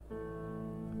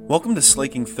Welcome to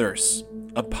Slaking Thirsts,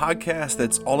 a podcast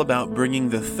that's all about bringing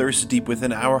the thirst deep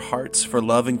within our hearts for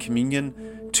love and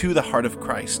communion to the heart of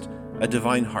Christ, a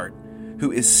divine heart,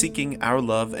 who is seeking our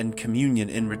love and communion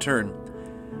in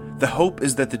return. The hope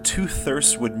is that the two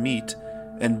thirsts would meet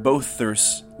and both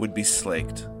thirsts would be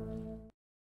slaked.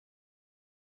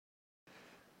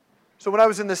 So when I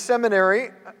was in the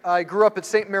seminary, I grew up at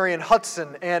St. Mary in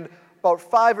Hudson, and about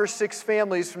 5 or 6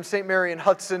 families from St. Mary in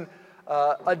Hudson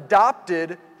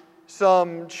adopted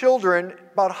some children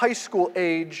about high school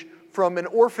age from an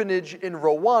orphanage in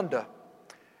Rwanda.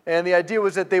 And the idea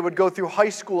was that they would go through high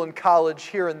school and college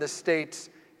here in the States,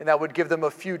 and that would give them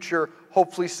a future.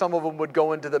 Hopefully some of them would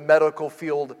go into the medical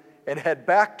field and head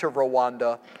back to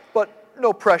Rwanda, but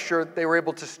no pressure. They were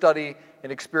able to study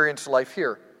and experience life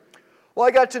here. Well,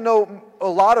 I got to know a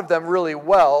lot of them really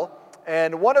well,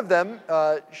 and one of them,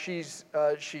 she's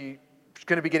going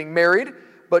to be getting married,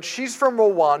 but she's from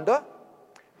Rwanda,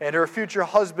 and her future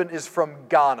husband is from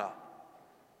Ghana.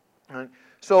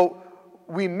 So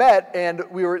we met, and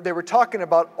they were talking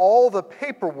about all the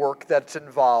paperwork that's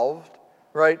involved,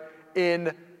 right,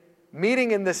 in meeting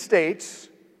in the States.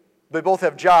 They both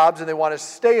have jobs, and they want to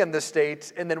stay in the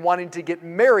States, and then wanting to get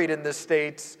married in the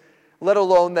States, let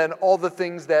alone then all the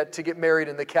things that to get married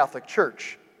in the Catholic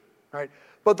Church, right?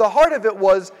 But the heart of it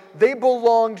was they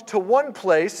belonged to one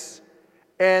place,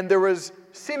 and there was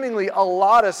seemingly a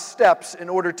lot of steps in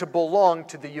order to belong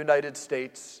to the United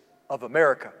States of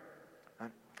America.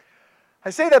 Right?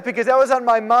 I say that because that was on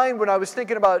my mind when I was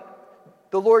thinking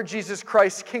about the Lord Jesus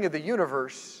Christ, King of the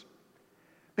universe.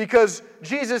 Because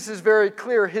Jesus is very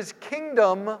clear, his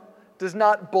kingdom does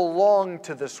not belong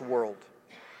to this world.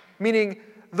 Meaning,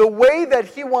 the way that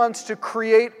he wants to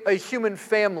create a human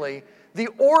family, the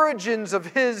origins of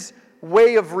his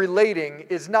way of relating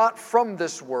is not from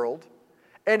this world,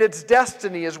 and its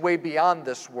destiny is way beyond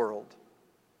this world.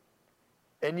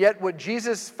 And yet what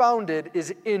Jesus founded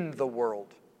is in the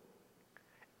world.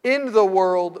 In the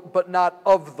world, but not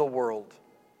of the world.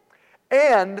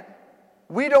 And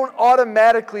we don't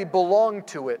automatically belong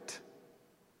to it.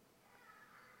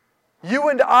 You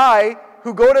and I,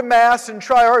 who go to Mass and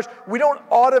try ours, we don't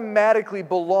automatically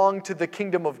belong to the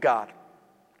kingdom of God.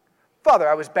 Father,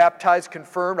 I was baptized,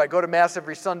 confirmed, I go to Mass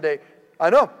every Sunday.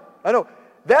 I know.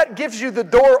 That gives you the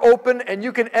door open and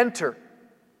you can enter.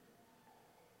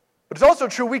 But it's also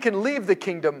true we can leave the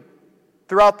kingdom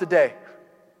throughout the day.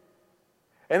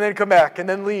 And then come back, and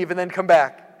then leave, and then come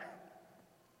back.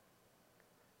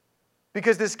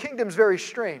 Because this kingdom's very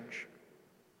strange.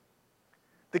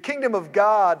 The kingdom of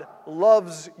God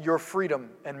loves your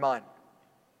freedom and mine.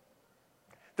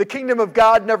 The kingdom of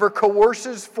God never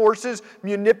coerces, forces,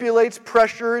 manipulates,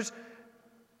 pressures,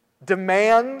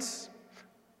 demands.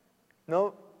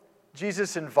 No,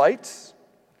 Jesus invites,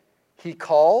 he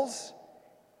calls,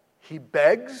 he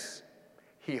begs,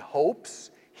 he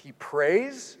hopes, he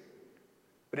prays,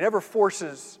 but he never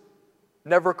forces,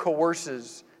 never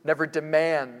coerces, never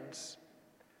demands,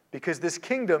 because this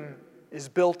kingdom is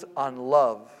built on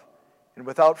love, and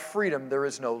without freedom there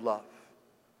is no love.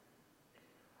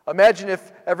 Imagine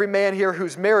if every man here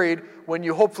who's married, when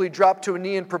you hopefully drop to a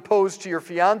knee and propose to your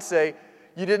fiancé,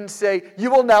 you didn't say, "You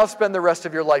will now spend the rest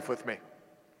of your life with me."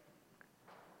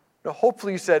 No,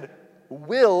 hopefully you said,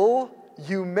 "Will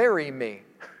you marry me?"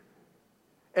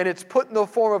 And it's put in the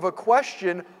form of a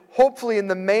question, hopefully in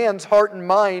the man's heart and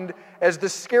mind, as the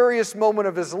scariest moment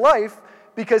of his life,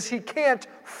 because he can't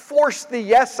force the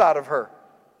yes out of her.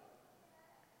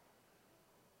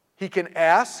 He can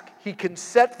ask, he can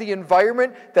set the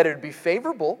environment that it would be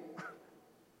favorable,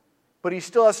 but he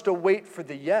still has to wait for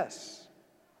the yes.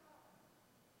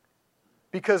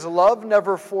 Because love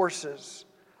never forces,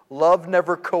 love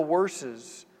never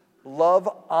coerces, love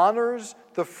honors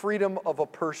the freedom of a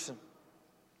person.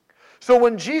 So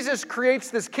when Jesus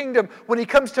creates this kingdom, when he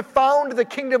comes to found the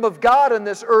kingdom of God on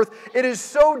this earth, it is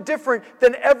so different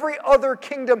than every other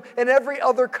kingdom and every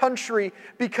other country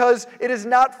because it is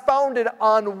not founded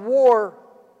on war.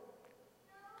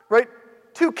 Right?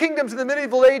 2 kingdoms in the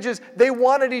medieval ages, they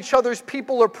wanted each other's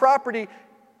people or property.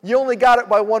 You only got it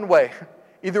by one way.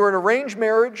 Either an arranged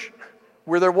marriage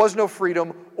where there was no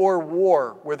freedom or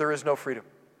war where there is no freedom.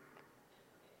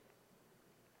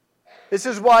 This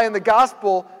is why in the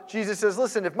gospel, Jesus says,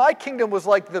 listen, if my kingdom was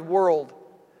like the world,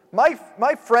 my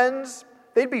friends,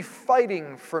 they'd be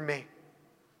fighting for me.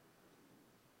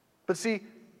 But see,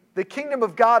 the kingdom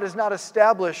of God is not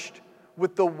established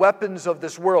with the weapons of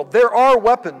this world. There are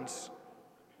weapons,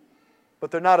 but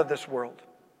they're not of this world.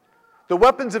 The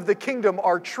weapons of the kingdom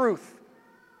are truth.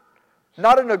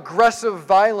 Not an aggressive,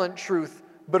 violent truth,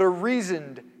 but a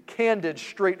reasoned, candid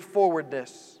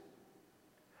straightforwardness.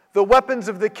 The weapons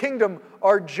of the kingdom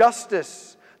are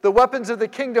justice. The weapons of the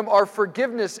kingdom are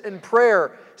forgiveness and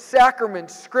prayer,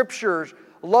 sacraments, scriptures,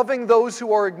 loving those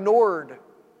who are ignored,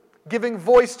 giving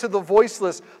voice to the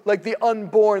voiceless, like the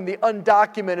unborn, the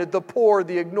undocumented, the poor,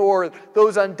 the ignored,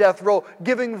 those on death row,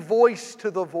 giving voice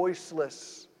to the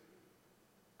voiceless.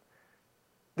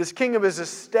 This kingdom is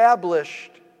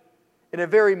established in a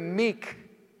very meek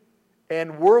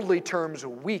and worldly terms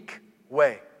weak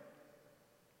way.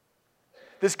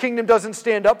 This kingdom doesn't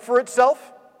stand up for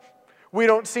itself. We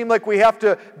don't seem like we have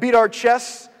to beat our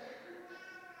chests.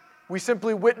 We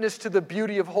simply witness to the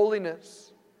beauty of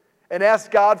holiness and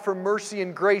ask God for mercy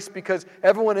and grace, because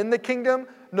everyone in the kingdom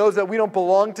knows that we don't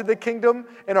belong to the kingdom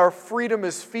and our freedom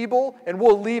is feeble and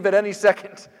we'll leave at any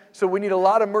second. So we need a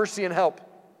lot of mercy and help.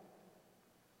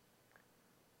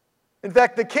 In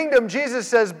fact, the kingdom, Jesus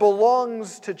says,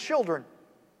 belongs to children.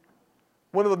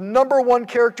 One of the number one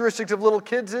characteristics of little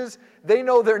kids is they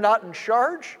know they're not in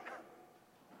charge,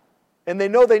 and they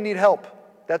know they need help.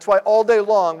 That's why all day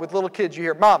long with little kids you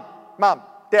hear, Mom, Mom,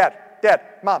 Dad, Dad,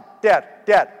 Mom, Dad,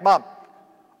 Dad, Mom.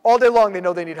 All day long they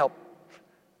know they need help.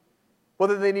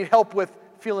 Whether they need help with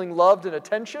feeling loved and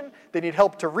attention, they need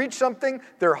help to reach something,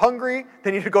 they're hungry,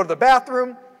 they need to go to the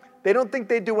bathroom. They don't think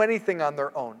they do anything on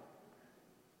their own.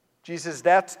 Jesus,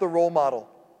 that's the role model.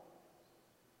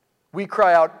 We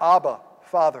cry out, Abba,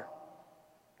 Father.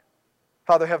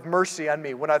 Father, have mercy on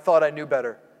me when I thought I knew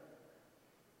better.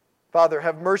 Father,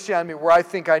 have mercy on me where I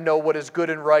think I know what is good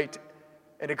and right,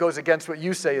 and it goes against what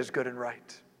you say is good and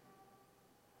right.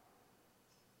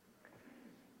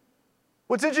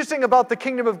 What's interesting about the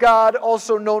kingdom of God,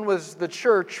 also known as the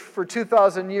church for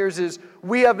 2,000 years, is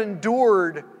we have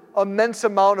endured immense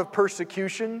amount of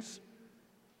persecutions.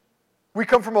 We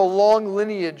come from a long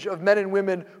lineage of men and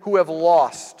women who have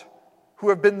lost, who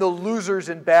have been the losers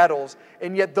in battles,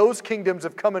 and yet those kingdoms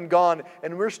have come and gone,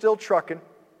 and we're still trucking.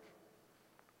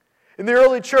 In the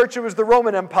early church, it was the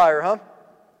Roman Empire, huh?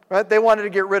 Right? They wanted to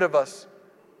get rid of us.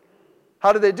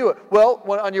 How did they do it? Well,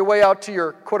 on your way out to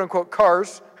your quote-unquote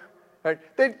cars, right,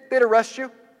 they'd arrest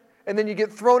you, and then you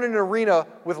get thrown in an arena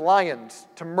with lions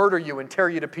to murder you and tear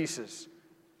you to pieces.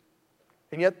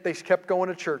 And yet they kept going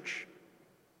to church.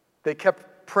 They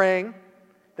kept praying.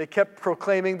 They kept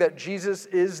proclaiming that Jesus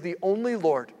is the only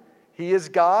Lord. He is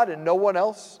God and no one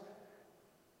else.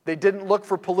 They didn't look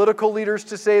for political leaders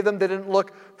to save them. They didn't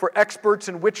look for experts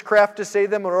in witchcraft to save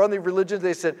them or other religions.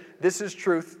 They said, this is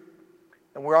truth,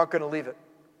 and we aren't going to leave it.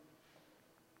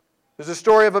 There's a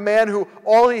story of a man who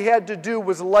all he had to do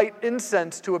was light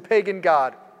incense to a pagan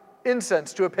god.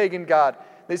 Incense to a pagan god.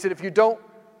 They said, if you don't,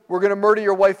 we're going to murder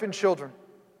your wife and children.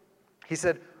 He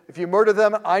said, if you murder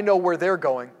them, I know where they're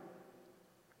going,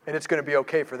 and it's going to be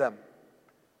okay for them.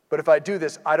 But if I do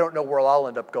this, I don't know where I'll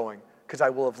end up going, because I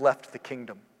will have left the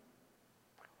kingdom.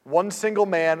 One single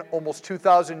man, almost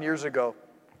 2,000 years ago,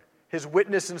 his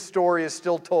witness and story is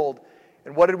still told.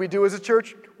 And what did we do as a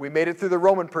church? We made it through the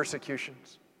Roman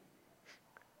persecutions.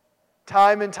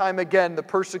 Time and time again, the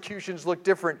persecutions look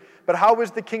different. But how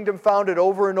was the kingdom founded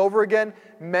over and over again?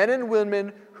 Men and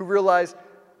women who realized,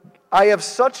 I have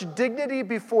such dignity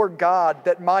before God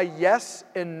that my yes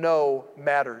and no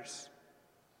matters.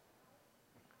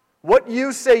 What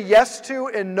you say yes to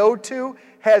and no to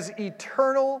has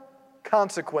eternal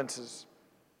consequences.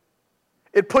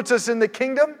 It puts us in the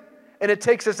kingdom and it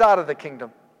takes us out of the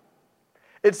kingdom.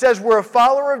 It says we're a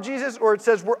follower of Jesus, or it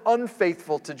says we're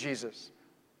unfaithful to Jesus.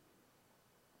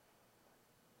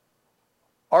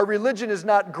 Our religion is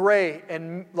not gray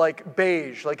and like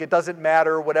beige, like it doesn't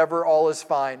matter, whatever, all is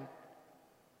fine.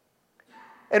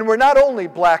 And we're not only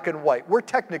black and white, we're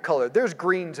technicolor. There's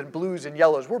greens and blues and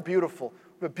yellows. We're beautiful.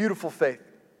 We have beautiful faith.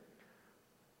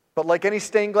 But like any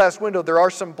stained glass window, there are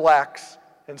some blacks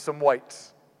and some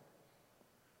whites.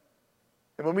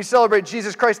 And when we celebrate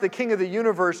Jesus Christ, the King of the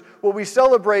universe, what we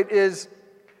celebrate is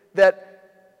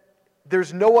that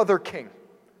there's no other king.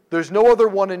 There's no other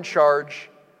one in charge.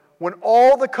 When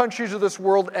all the countries of this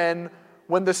world end,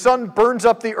 when the sun burns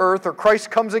up the earth, or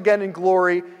Christ comes again in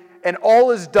glory, and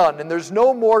all is done, and there's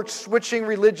no more switching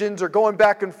religions or going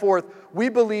back and forth, we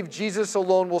believe Jesus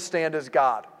alone will stand as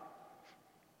God.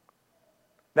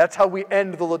 That's how we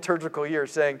end the liturgical year,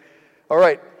 saying, all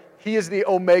right, He is the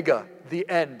Omega, the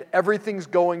end. Everything's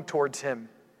going towards Him.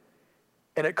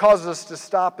 And it causes us to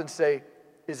stop and say,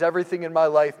 is everything in my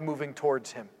life moving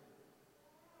towards Him?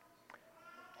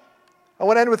 I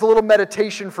want to end with a little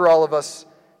meditation for all of us.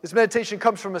 This meditation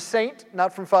comes from a saint,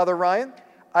 not from Father Ryan.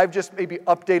 I've just maybe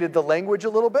updated the language a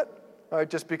little bit, all right,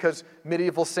 just because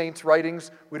medieval saints'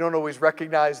 writings, we don't always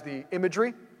recognize the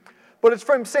imagery. But it's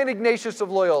from St. Ignatius of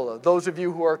Loyola. Those of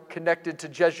you who are connected to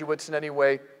Jesuits in any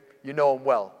way, you know him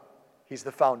well. He's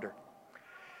the founder.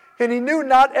 And he knew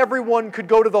not everyone could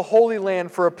go to the Holy Land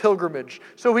for a pilgrimage.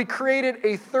 So he created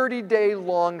a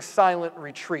 30-day-long silent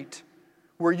retreat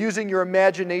where, using your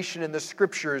imagination in the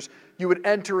scriptures, you would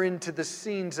enter into the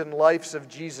scenes and lives of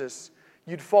Jesus.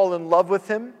 You'd fall in love with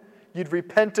him, you'd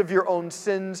repent of your own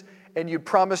sins, and you'd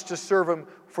promise to serve him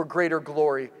for greater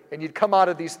glory. And you'd come out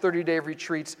of these 30-day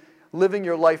retreats living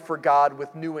your life for God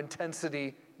with new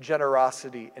intensity,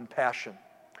 generosity, and passion.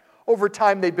 Over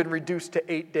time, they've been reduced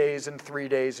to 8 days and 3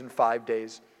 days and 5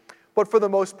 days. But for the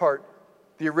most part,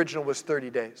 the original was 30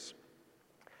 days.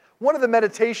 One of the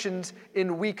meditations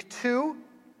in week 2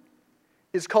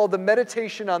 is called the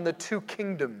Meditation on the Two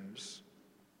Kingdoms.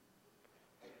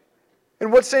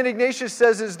 And what St. Ignatius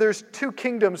says is there's 2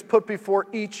 kingdoms put before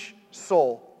each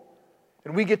soul,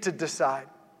 and we get to decide.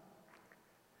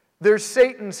 There's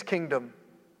Satan's kingdom.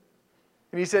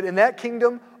 And he said, in that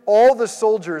kingdom, all the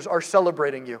soldiers are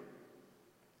celebrating you.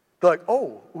 They're like,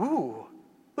 oh, ooh,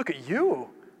 look at you.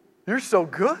 You're so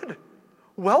good.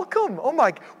 Welcome. Oh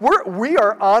my, we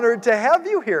are honored to have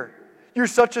you here. You're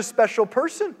such a special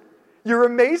person. You're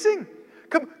amazing.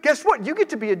 Come, guess what? You get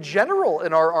to be a general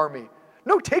in our army.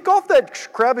 No, take off that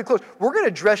crabby clothes. We're going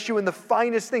to dress you in the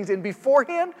finest things. And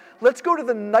beforehand, let's go to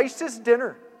the nicest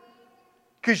dinner.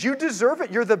 Because you deserve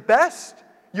it. You're the best.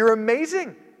 You're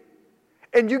amazing.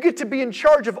 And you get to be in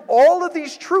charge of all of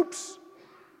these troops.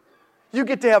 You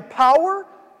get to have power.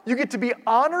 You get to be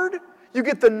honored. You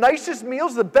get the nicest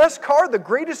meals, the best car, the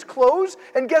greatest clothes.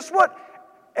 And guess what?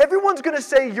 Everyone's going to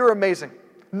say you're amazing.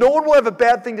 No one will have a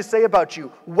bad thing to say about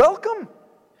you. Welcome.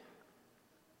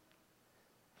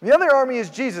 The other army is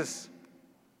Jesus.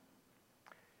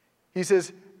 He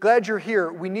says, glad you're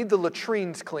here. We need the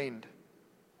latrines cleaned.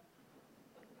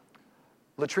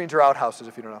 Latrines are outhouses,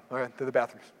 if you don't know. Okay, they're the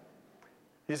bathrooms.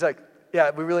 He's like,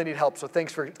 yeah, we really need help, so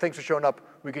thanks for showing up.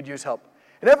 We could use help.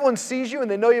 And everyone sees you and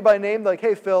they know you by name. They're like,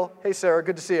 hey, Phil. Hey, Sarah.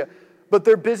 Good to see you. But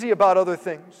they're busy about other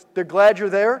things. They're glad you're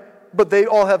there, but they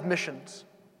all have missions.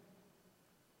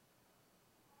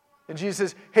 And Jesus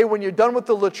says, hey, when you're done with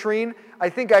the latrine, I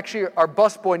think actually our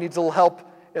busboy needs a little help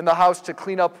in the house to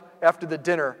clean up after the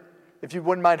dinner. If you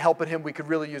wouldn't mind helping him, we could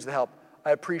really use the help.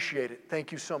 I appreciate it.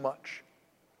 Thank you so much.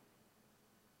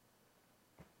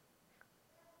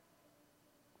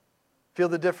 Feel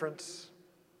the difference?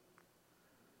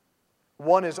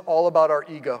 One is all about our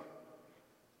ego.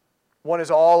 One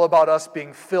is all about us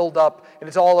being filled up, and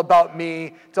it's all about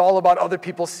me. It's all about other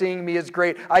people seeing me as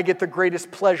great. I get the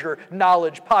greatest pleasure,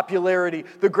 knowledge, popularity,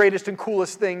 the greatest and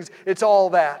coolest things. It's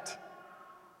all that.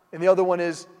 And the other one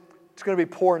is, it's going to be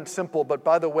poor and simple, but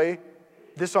by the way,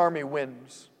 this army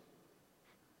wins.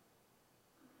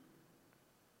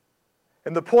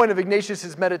 And the point of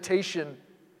Ignatius' meditation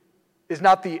is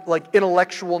not the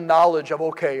intellectual knowledge of,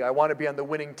 okay, I want to be on the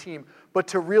winning team, but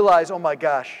to realize, oh my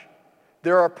gosh,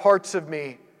 there are parts of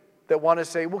me that want to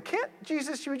say, well, can't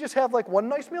Jesus, you just have one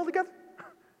nice meal together?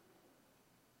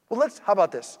 Well, how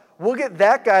about this? We'll get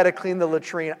that guy to clean the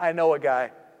latrine. I know a guy,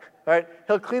 all right?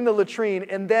 He'll clean the latrine,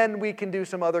 and then we can do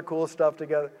some other cool stuff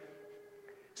together.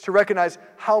 It's to recognize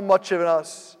how much of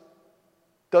us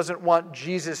doesn't want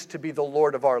Jesus to be the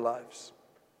Lord of our lives.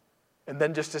 And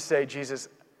then just to say, Jesus,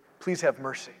 please have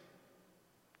mercy.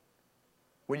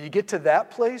 When you get to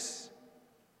that place,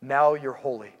 now you're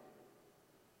holy.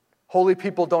 Holy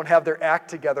people don't have their act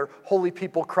together. Holy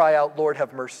people cry out, Lord,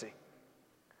 have mercy.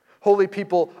 Holy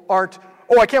people aren't,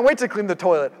 oh, I can't wait to clean the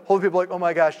toilet. Holy people are like, oh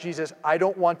my gosh, Jesus, I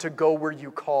don't want to go where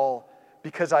you call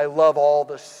because I love all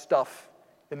the stuff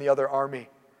in the other army.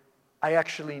 I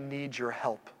actually need your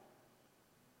help.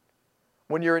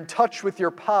 When you're in touch with your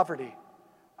poverty,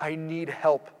 I need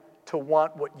help to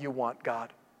want what you want,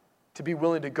 God, to be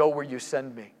willing to go where you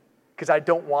send me, because I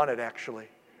don't want it actually.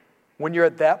 When you're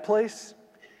at that place,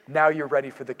 now you're ready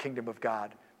for the kingdom of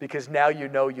God, because now you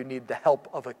know you need the help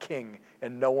of a king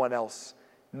and no one else.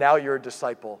 Now you're a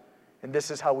disciple, and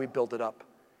this is how we build it up.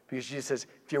 Because Jesus says,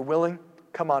 if you're willing,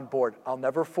 come on board. I'll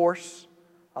never force,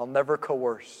 I'll never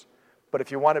coerce. But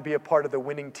if you want to be a part of the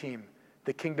winning team,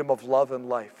 the kingdom of love and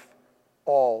life,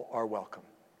 all are welcome.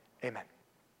 Amen.